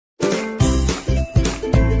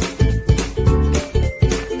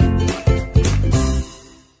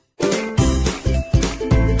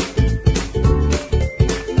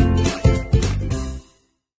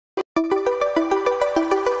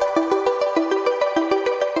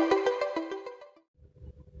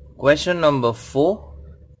Question number 4.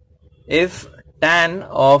 If tan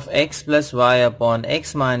of x plus y upon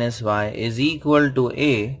x minus y is equal to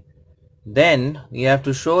a, then we have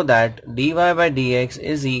to show that dy by dx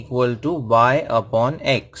is equal to y upon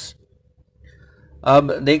x.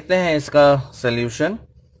 अब देखते हैं इसका solution.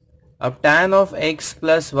 अब tan of x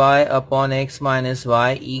plus y upon x minus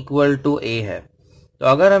y equal to a है, तो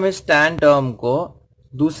अगर हम इस tan टर्म को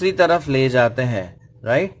दूसरी तरफ ले जाते हैं,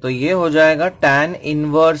 राइट, तो ये हो जाएगा tan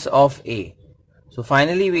inverse of a. So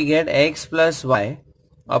finally we get x plus y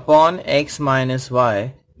upon x minus y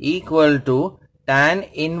equal to tan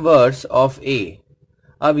inverse of a.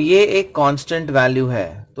 अब ये एक कांस्टेंट वैल्यू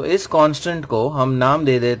है, तो इस कांस्टेंट को हम नाम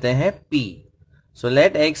दे देते हैं p. So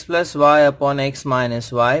let x plus Y upon x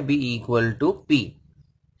minus Y B equal to p.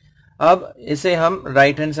 अब इसे हम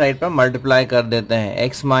राइट हैंड साइड पर मल्टीप्लाई कर देते हैं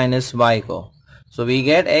x माइनस वाई को. So we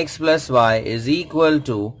get x plus Y is equal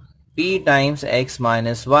to p times x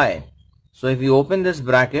minus Y. So if you open this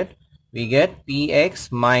bracket we get px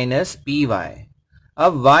minus py.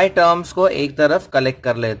 अब y terms को एक तरफ collect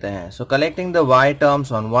कर लेते हैं. सो collecting the y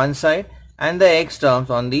terms on one side and the x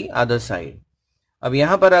terms on the other side. अब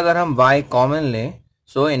यहां पर अगर हम y कॉमन लें,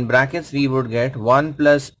 सो in brackets we would get 1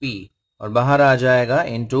 plus p और बाहर आ जाएगा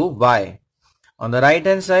into y. On the right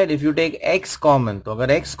hand side if you take x common, तो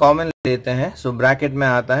अगर x कॉमन लेते हैं सो ब्रैकेट में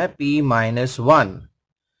आता है p minus 1.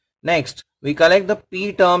 Next we collect the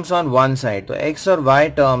p terms on one side, तो x और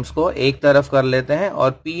y टर्म्स को एक तरफ कर लेते हैं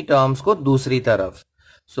और p टर्म्स को दूसरी तरफ.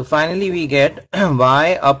 So finally we get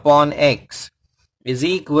y upon x is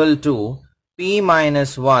equal to p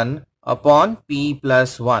minus 1 upon p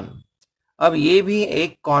plus 1. अब ये भी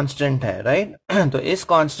एक कांस्टेंट है, राइट, तो इस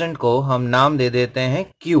कांस्टेंट को हम नाम दे देते हैं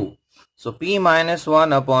q. सो p minus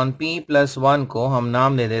 1 upon p plus 1 को हम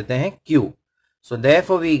नाम दे देते हैं q. So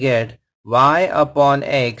therefore we get y upon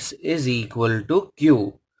x is equal to q.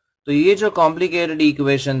 तो ये जो कॉम्प्लिकेटेड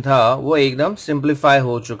इक्वेशन था वो एकदम सिंप्लीफाई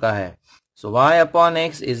हो चुका है. सो y upon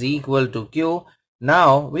x is equal to q.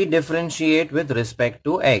 Now we differentiate with respect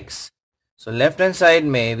to x. So left hand side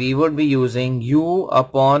में we would be using u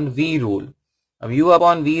upon v rule. अब u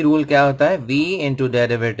upon v rule क्या होता है? v into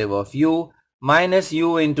derivative of u minus u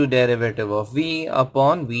into derivative of v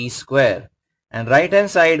upon v square. And right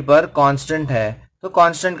hand side पर constant है, तो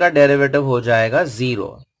constant का derivative हो जाएगा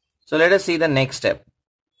 0. So let us see the next step.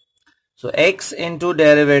 So x into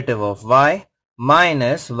derivative of y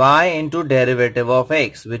minus y into derivative of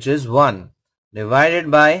x which is 1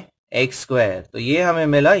 divided by x square. तो ये हमें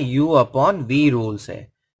मिला u अपॉन v रूल से.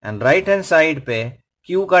 And right hand side पे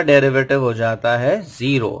q का derivative हो जाता है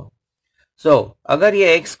 0. सो अगर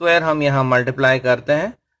ये x स्क्वायर हम यहाँ मल्टीप्लाई करते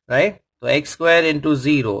हैं, राइट, तो x square into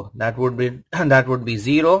 0 that would be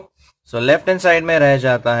 0. So left hand side में रह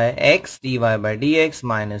जाता है x dy by dx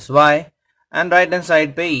minus y and right hand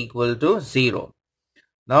side पे equal to 0.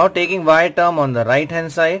 Now taking y term on the right hand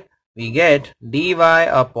side we get dy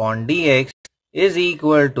upon dx is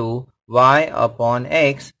equal to y upon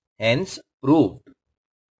x, hence proved.